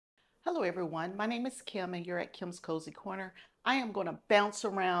Hello everyone, my name is Kim and you're at Kim's Cozy Corner. I am going to bounce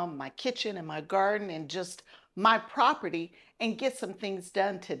around my kitchen and my garden and just my property and get some things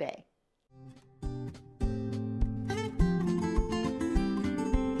done today.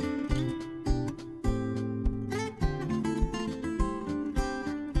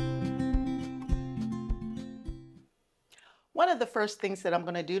 One of the first things that I'm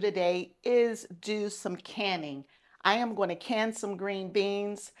going to do today is do some canning. I am going to can some green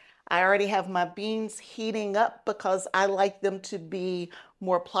beans. I already have my beans heating up because I like them to be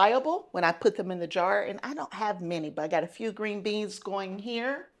more pliable when I put them in the jar. And I don't have many, but I got a few green beans going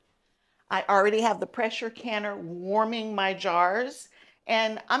here. I already have the pressure canner warming my jars.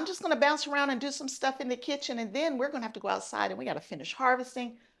 And I'm just going to bounce around and do some stuff in the kitchen. And then we're going to have to go outside and we got to finish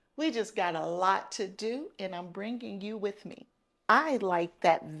harvesting. We just got a lot to do, and I'm bringing you with me. I like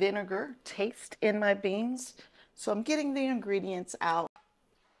that vinegar taste in my beans, so I'm getting the ingredients out.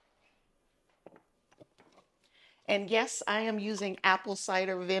 And yes, I am using apple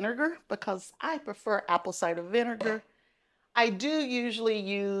cider vinegar because I prefer apple cider vinegar. I do usually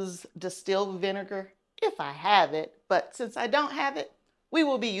use distilled vinegar if I have it, but since I don't have it, we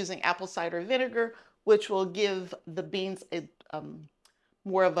will be using apple cider vinegar, which will give the beans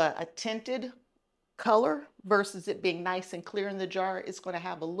more of a tinted color versus it being nice and clear in the jar. It's going to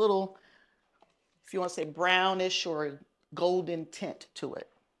have a little, if you want to say brownish or golden tint to it.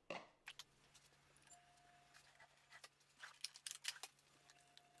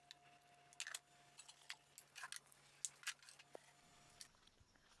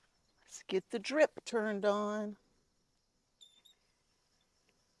 Let's get the drip turned on.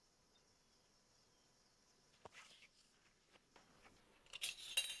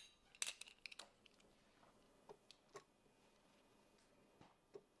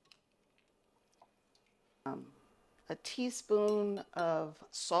 A teaspoon of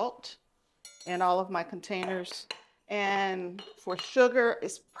salt in all of my containers. And for sugar,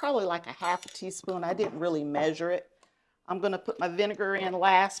 it's probably like a half a teaspoon. I didn't really measure it. I'm going to put my vinegar in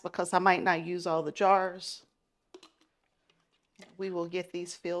last because I might not use all the jars. We will get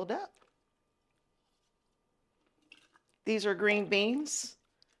these filled up. These are green beans.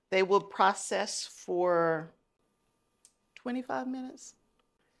 They will process for 25 minutes.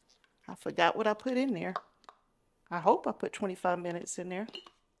 I forgot what I put in there. I hope I put 25 minutes in there.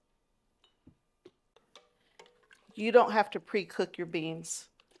 You don't have to pre-cook your beans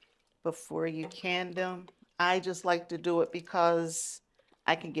before you can them. I just like to do it because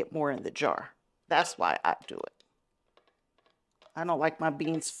I can get more in the jar. That's why I do it. I don't like my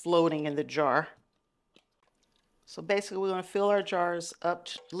beans floating in the jar. So basically we're going to fill our jars up,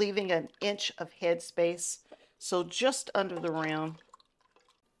 leaving an inch of head space. So just under the rim.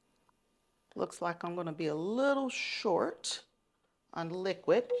 Looks like I'm going to be a little short on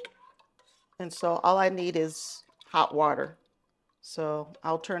liquid. And so all I need is hot water. So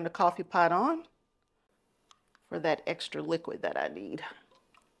I'll turn the coffee pot on for that extra liquid that I need.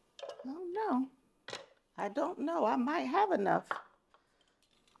 Oh no, I don't know. I might have enough.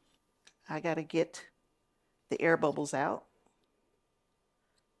 I got to get the air bubbles out.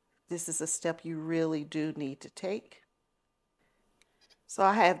 This is a step you really do need to take. So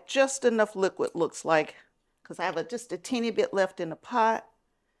I have just enough liquid, looks like, because I have just a teeny bit left in the pot.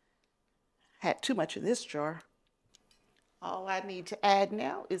 Had too much in this jar. All I need to add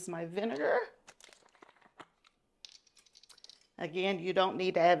now is my vinegar. Again, you don't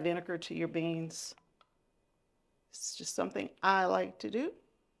need to add vinegar to your beans. It's just something I like to do.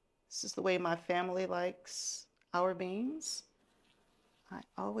 This is the way my family likes our beans. I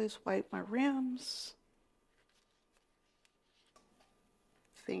always wipe my rims.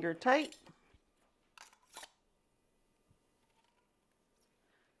 Finger tight.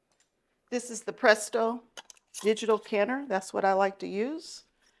 This is the Presto digital canner. That's what I like to use.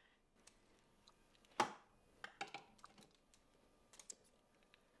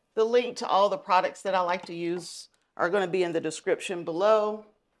 The link to all the products that I like to use are going to be in the description below.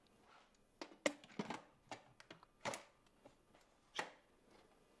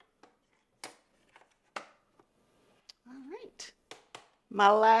 All right. My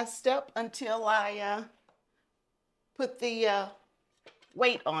last step until I put the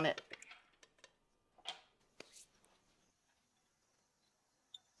weight on it.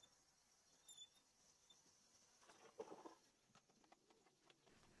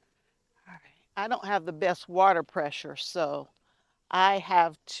 All right. I don't have the best water pressure, so I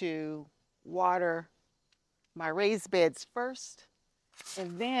have to water my raised beds first,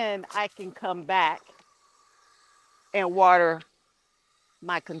 and then I can come back and water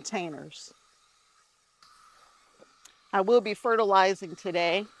my containers. I will be fertilizing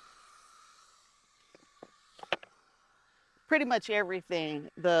today. pretty much everything.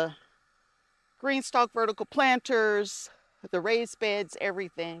 The GreenStalk vertical planters, the raised beds,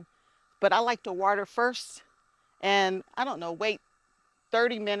 everything. But I like to water first and I don't know, wait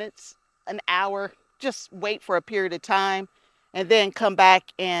 30 minutes, an hour, just wait for a period of time and then come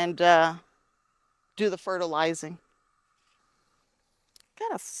back and do the fertilizing.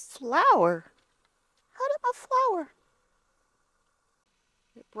 Got a flower. How did my flower?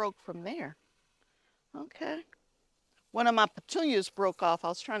 It broke from there. Okay. One of my petunias broke off. I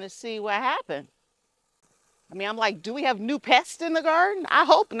was trying to see what happened. I mean, I'm like, do we have new pests in the garden? I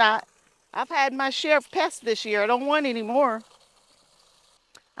hope not. I've had my share of pests this year. I don't want any more.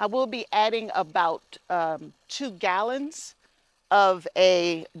 I will be adding about 2 gallons of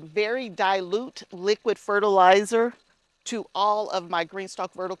a very dilute liquid fertilizer to all of my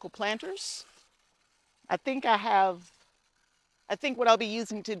GreenStalk vertical planters. I think what I'll be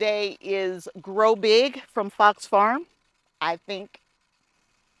using today is Grow Big from Fox Farm. I think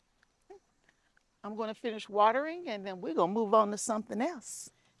I'm going to finish watering and then we're going to move on to something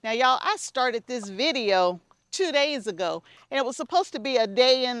else. Now, y'all, I started this video 2 days ago and it was supposed to be a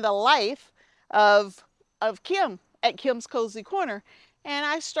day in the life of Kim at Kim's Kozy Corner. And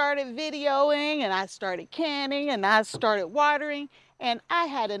I started videoing and I started canning and I started watering and I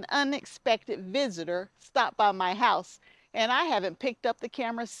had an unexpected visitor stop by my house and I haven't picked up the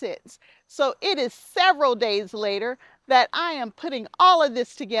camera since. So it is several days later that I am putting all of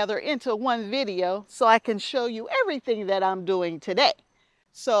this together into one video so I can show you everything that I'm doing today.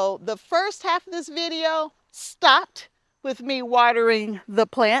 So the first half of this video stopped with me watering the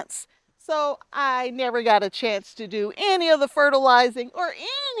plants. So I never got a chance to do any of the fertilizing or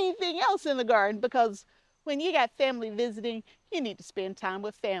anything else in the garden because when you got family visiting, you need to spend time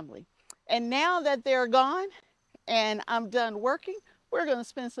with family. And now that they're gone and I'm done working, we're going to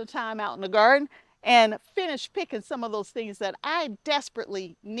spend some time out in the garden and finish picking some of those things that I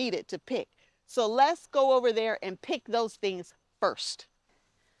desperately needed to pick. So let's go over there and pick those things first.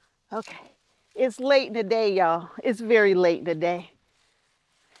 Okay, it's late in the day, y'all. It's very late in the day.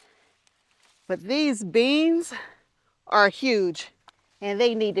 But these beans are huge and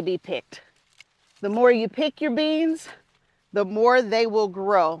they need to be picked. The more you pick your beans, the more they will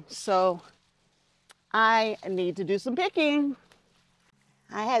grow. So I need to do some picking.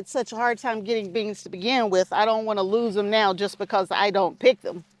 I had such a hard time getting beans to begin with. I don't want to lose them now just because I don't pick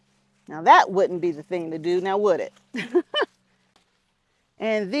them. Now that wouldn't be the thing to do, now would it?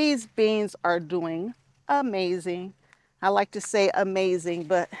 And these beans are doing amazing. I like to say amazing,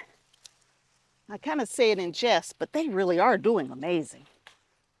 but I kind of say it in jest, but they really are doing amazing.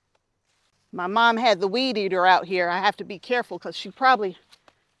 My mom had the weed eater out here. I have to be careful because she probably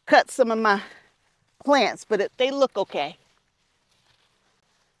cut some of my plants, but they look okay.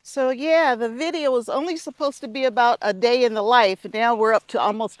 So yeah, the video was only supposed to be about a day in the life, and now we're up to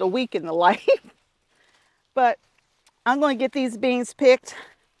almost a week in the life. But I'm going to get these beans picked.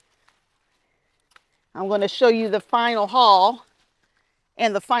 I'm going to show you the final haul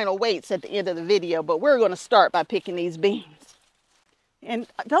and the final weights at the end of the video, but we're going to start by picking these beans. And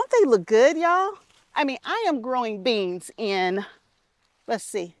don't they look good, y'all? I mean, I am growing beans in, let's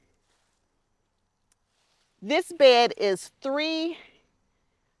see. This bed is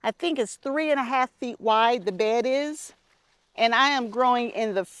I think it's 3.5 feet wide, the bed is. And I am growing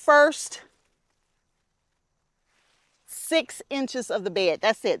in the first 6 inches of the bed.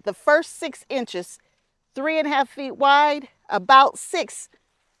 That's it. The first 6 inches, 3.5 feet wide, about 6.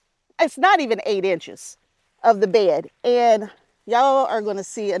 It's not even 8 inches of the bed. And y'all are going to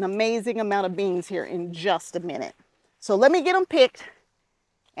see an amazing amount of beans here in just a minute. So let me get them picked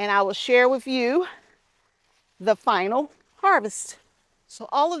and I will share with you the final harvest. So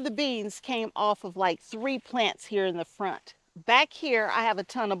all of the beans came off of like 3 plants here in the front. Back here, I have a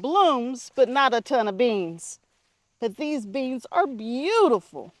ton of blooms, but not a ton of beans. But these beans are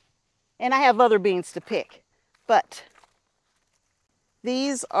beautiful. And I have other beans to pick. But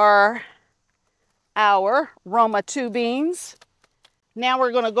these are our Roma 2 beans. Now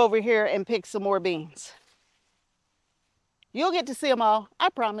we're going to go over here and pick some more beans. You'll get to see them all, I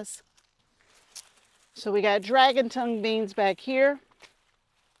promise. So we got dragon tongue beans back here.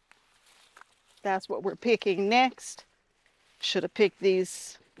 That's what we're picking next. Should have picked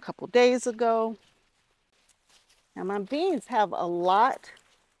these a couple days ago. Now my beans have a lot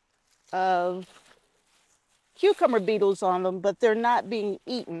of cucumber beetles on them, but they're not being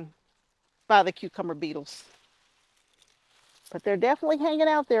eaten by the cucumber beetles. But they're definitely hanging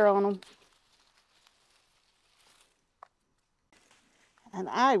out there on them. And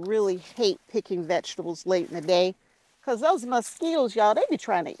I really hate picking vegetables late in the day because those mosquitoes, y'all, they be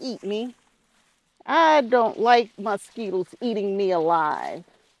trying to eat me. I don't like mosquitoes eating me alive.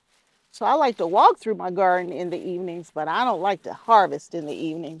 So I like to walk through my garden in the evenings, but I don't like to harvest in the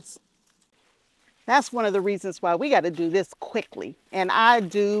evenings. That's one of the reasons why we got to do this quickly. And I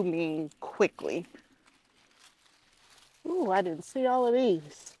do mean quickly. Ooh, I didn't see all of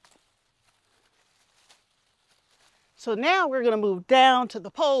these. So now we're going to move down to the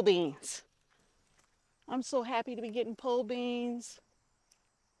pole beans. I'm so happy to be getting pole beans.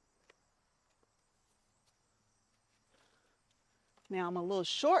 Now I'm a little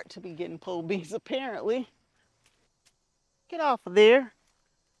short to be getting pole beans apparently. Get off of there.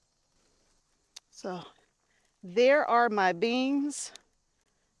 So there are my beans.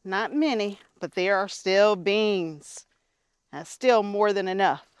 Not many, but there are still beans. That's still more than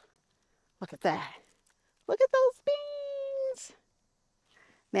enough. Look at that. Look at those beans.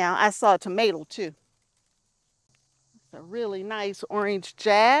 Now I saw a tomato too. It's a really nice orange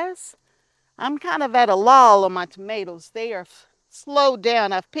jazz. I'm kind of at a lull on my tomatoes. They are slowed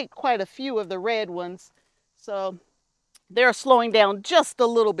down. I've picked quite a few of the red ones. So they're slowing down just a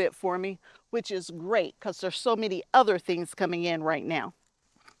little bit for me, which is great because there's so many other things coming in right now.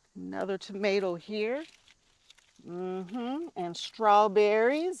 Another tomato here. And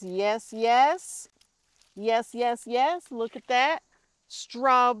strawberries. Yes, yes. Yes, yes, yes. Look at that.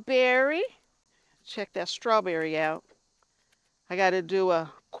 Strawberry. Check that strawberry out. I got to do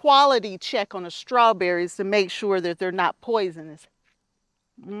a quality check on the strawberries to make sure that they're not poisonous.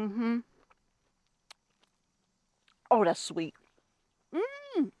 Oh, that's sweet.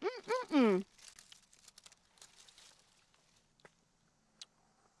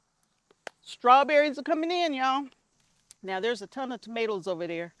 Strawberries are coming in, y'all. Now, there's a ton of tomatoes over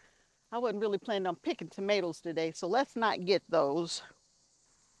there. I wasn't really planning on picking tomatoes today, so let's not get those.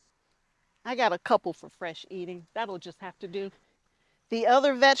 I got a couple for fresh eating. That'll just have to do. The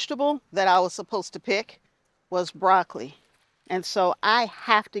other vegetable that I was supposed to pick was broccoli. And so I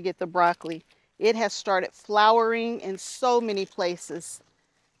have to get the broccoli. It has started flowering in so many places,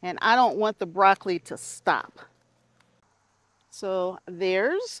 and I don't want the broccoli to stop. So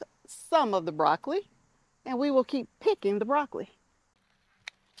there's some of the broccoli, and we will keep picking the broccoli.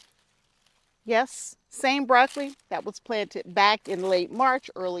 Yes, same broccoli that was planted back in late March,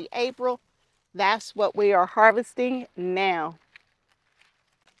 early April. That's what we are harvesting now.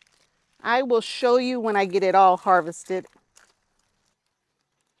 I will show you when I get it all harvested.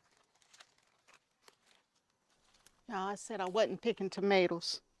 Y'all, I said I wasn't picking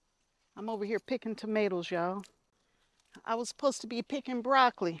tomatoes. I'm over here picking tomatoes, y'all. I was supposed to be picking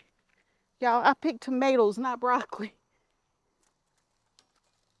broccoli. Y'all, I picked tomatoes, not broccoli.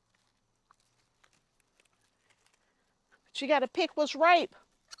 But you got to pick what's ripe.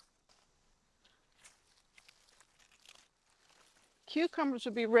 Cucumbers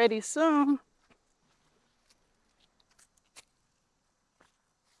will be ready soon.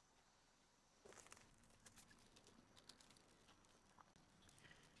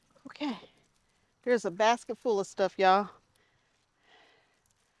 Okay, there's a basket full of stuff, y'all.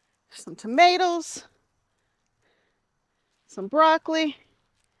 Some tomatoes, some broccoli.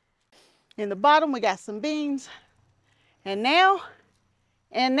 In the bottom, we got some beans. And now,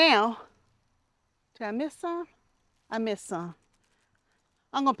 did I miss some? I missed some.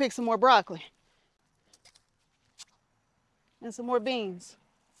 I'm gonna pick some more broccoli and some more beans.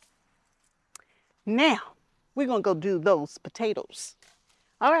 Now, we're gonna go do those potatoes.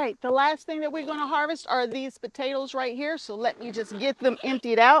 All right, the last thing that we're gonna harvest are these potatoes right here. So let me just get them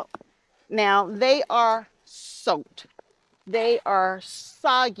emptied out. Now, they are soaked. They are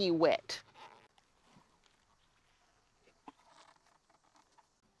soggy wet.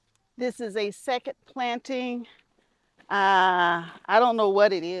 This is a second planting. I don't know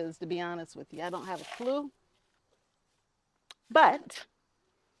what it is, to be honest with you. I don't have a clue. But,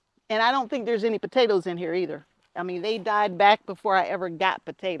 and I don't think there's any potatoes in here either. I mean, they died back before I ever got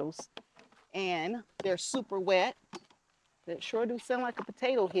potatoes. And they're super wet. It sure do sound like a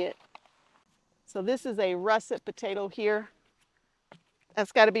potato hit. So this is a russet potato here.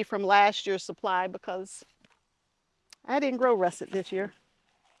 That's got to be from last year's supply because I didn't grow russet this year.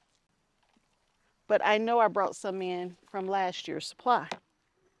 But I know I brought some in from last year's supply.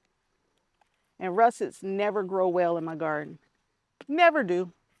 And russets never grow well in my garden. Never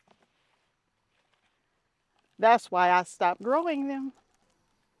do. That's why I stopped growing them.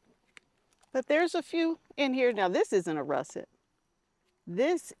 But there's a few in here. Now this isn't a russet.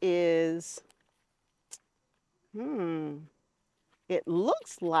 This is, it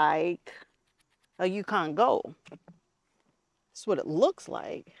looks like a Yukon Gold. That's what it looks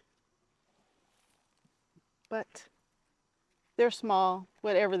like. But they're small,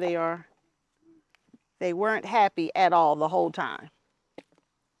 whatever they are. They weren't happy at all the whole time.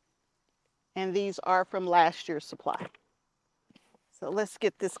 And these are from last year's supply. So let's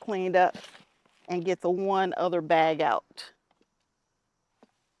get this cleaned up and get the one other bag out.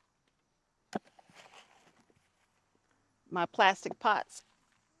 My plastic pots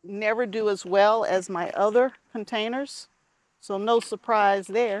never do as well as my other containers, so no surprise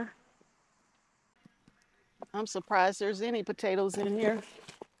there. I'm surprised there's any potatoes in here.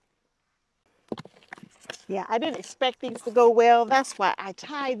 Yeah, I didn't expect these to go well. That's why I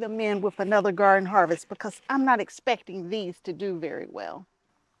tied them in with another garden harvest, because I'm not expecting these to do very well.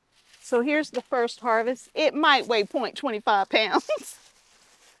 So here's the first harvest. It might weigh 0.25 pounds.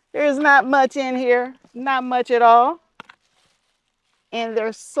 There's not much in here, not much at all. And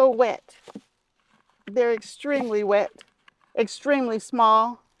they're so wet. They're extremely wet, extremely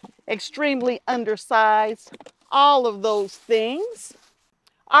small, extremely undersized, all of those things.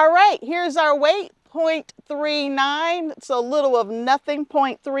 All right, here's our weight, 0.39. It's a little of nothing,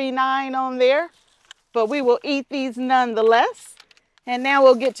 0.39 on there, but we will eat these nonetheless. And now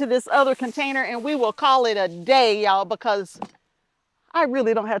we'll get to this other container and we will call it a day, y'all, because I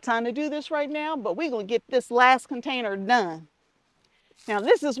really don't have time to do this right now, but we're gonna get this last container done. Now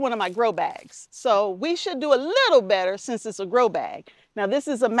this is one of my grow bags, so we should do a little better since it's a grow bag. Now this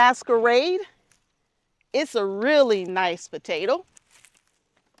is a masquerade. It's a really nice potato.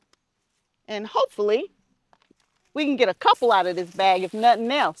 And hopefully we can get a couple out of this bag if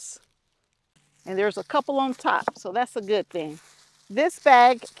nothing else. And there's a couple on top, so that's a good thing. This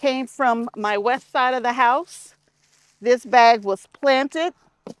bag came from my west side of the house. This bag was planted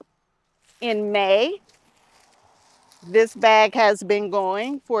in May. This bag has been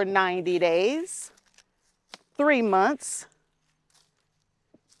going for 90 days, 3 months.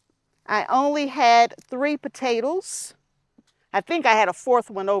 I only had 3 potatoes. I think I had a 4th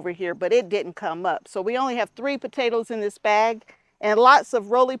one over here, but it didn't come up. So we only have 3 potatoes in this bag and lots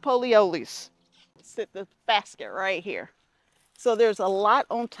of roly-poly-olies. Sit the basket right here. So there's a lot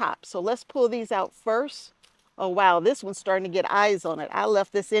on top. So let's pull these out first. Oh wow, this one's starting to get eyes on it. I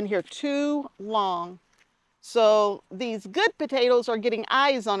left this in here too long. So these good potatoes are getting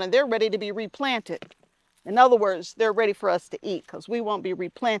eyes on it. They're ready to be replanted. In other words, they're ready for us to eat because we won't be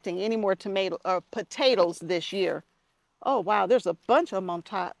replanting any more potatoes this year. Oh, wow, there's a bunch of them on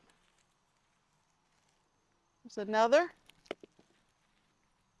top. There's another.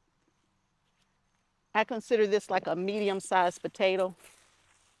 I consider this like a medium-sized potato.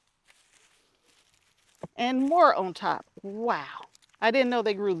 And more on top. Wow. I didn't know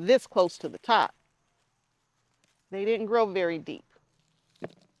they grew this close to the top. They didn't grow very deep.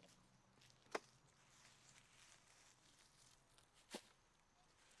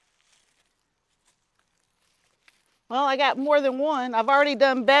 Well, I got more than one. I've already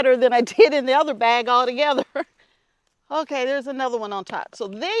done better than I did in the other bag altogether. Okay, there's another one on top. So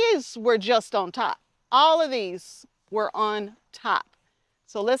these were just on top. All of these were on top.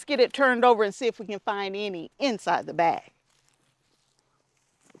 So let's get it turned over and see if we can find any inside the bag.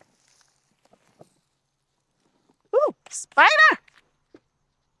 Ooh, spider!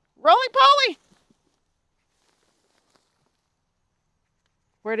 Roly-poly!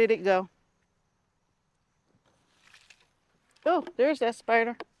 Where did it go? Oh, there's that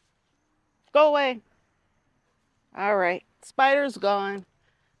spider. Go away. All right, spider's gone.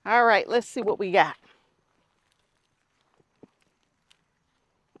 All right, let's see what we got.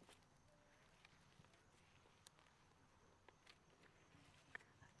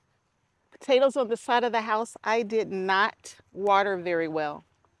 Potatoes on the side of the house, I did not water very well.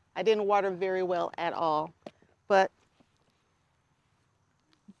 I didn't water very well at all, but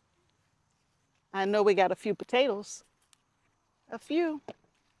I know we got a few potatoes. A few.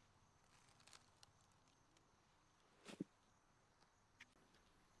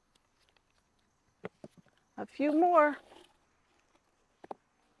 A few more.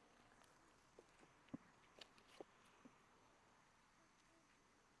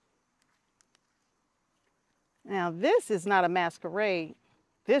 Now this is not a masquerade.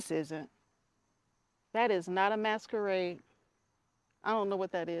 This isn't. That is not a masquerade. I don't know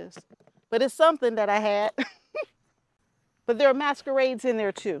what that is, but it's something that I had. But there are masquerades in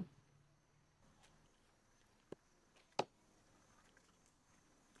there too.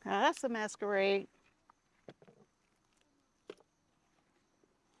 Now that's a masquerade.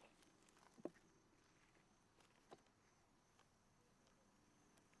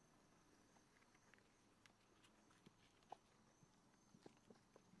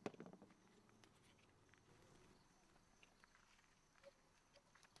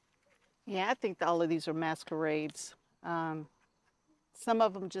 Yeah, I think all of these are masquerades. Some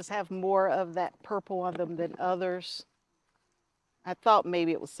of them just have more of that purple on them than others. I thought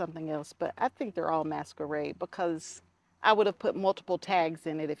maybe it was something else, but I think they're all masquerade because I would have put multiple tags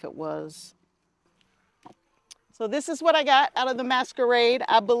in it if it was. So this is what I got out of the masquerade.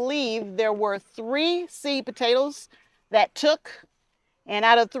 I believe there were 3 seed potatoes that took, and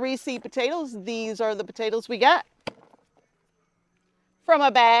out of 3 seed potatoes, these are the potatoes we got from a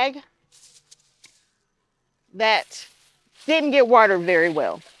bag that didn't get watered very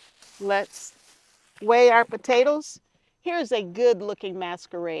well. Let's weigh our potatoes. Here's a good looking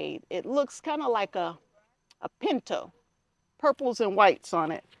masquerade. It looks kind of like a pinto, purples and whites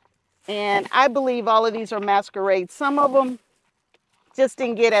on it. And I believe all of these are masquerades. Some of them just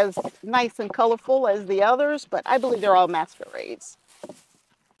didn't get as nice and colorful as the others, but I believe they're all masquerades.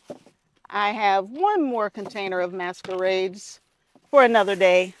 I have 1 more container of masquerades for another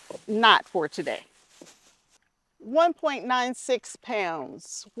day, not for today. 1.96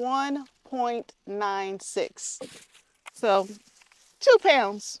 pounds, 1.96. So 2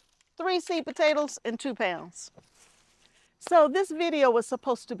 pounds, 3 seed potatoes and 2 pounds. So this video was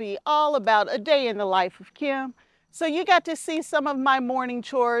supposed to be all about a day in the life of Kim. So you got to see some of my morning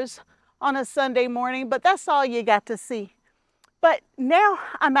chores on a Sunday morning, but that's all you got to see. But now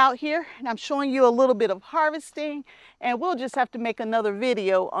I'm out here and I'm showing you a little bit of harvesting, and we'll just have to make another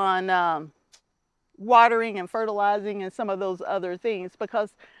video on watering and fertilizing and some of those other things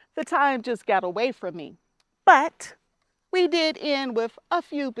because the time just got away from me. But we did end with a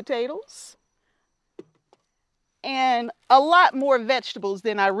few potatoes and a lot more vegetables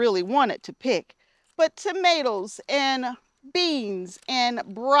than I really wanted to pick. But tomatoes and beans and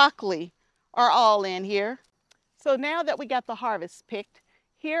broccoli are all in here. So now that we got the harvest picked,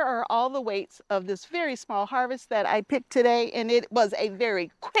 here are all the weights of this very small harvest that I picked today. And it was a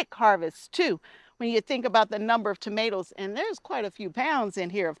very quick harvest too, when you think about the number of tomatoes. And there's quite a few pounds in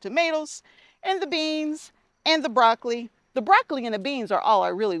here of tomatoes and the beans and the broccoli. The broccoli and the beans are all I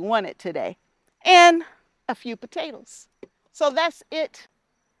really wanted today. And a few potatoes. So that's it.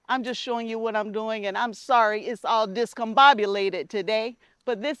 I'm just showing you what I'm doing, and I'm sorry it's all discombobulated today,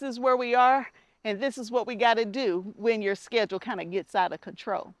 but this is where we are, and this is what we got to do when your schedule kind of gets out of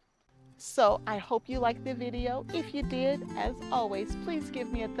control. So I hope you liked the video. If you did, as always, please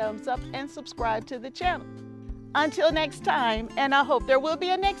give me a thumbs up and subscribe to the channel. Until next time, and I hope there will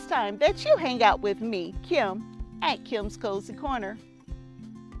be a next time that you hang out with me, Kim, at Kim's Cozy Corner.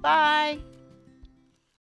 Bye.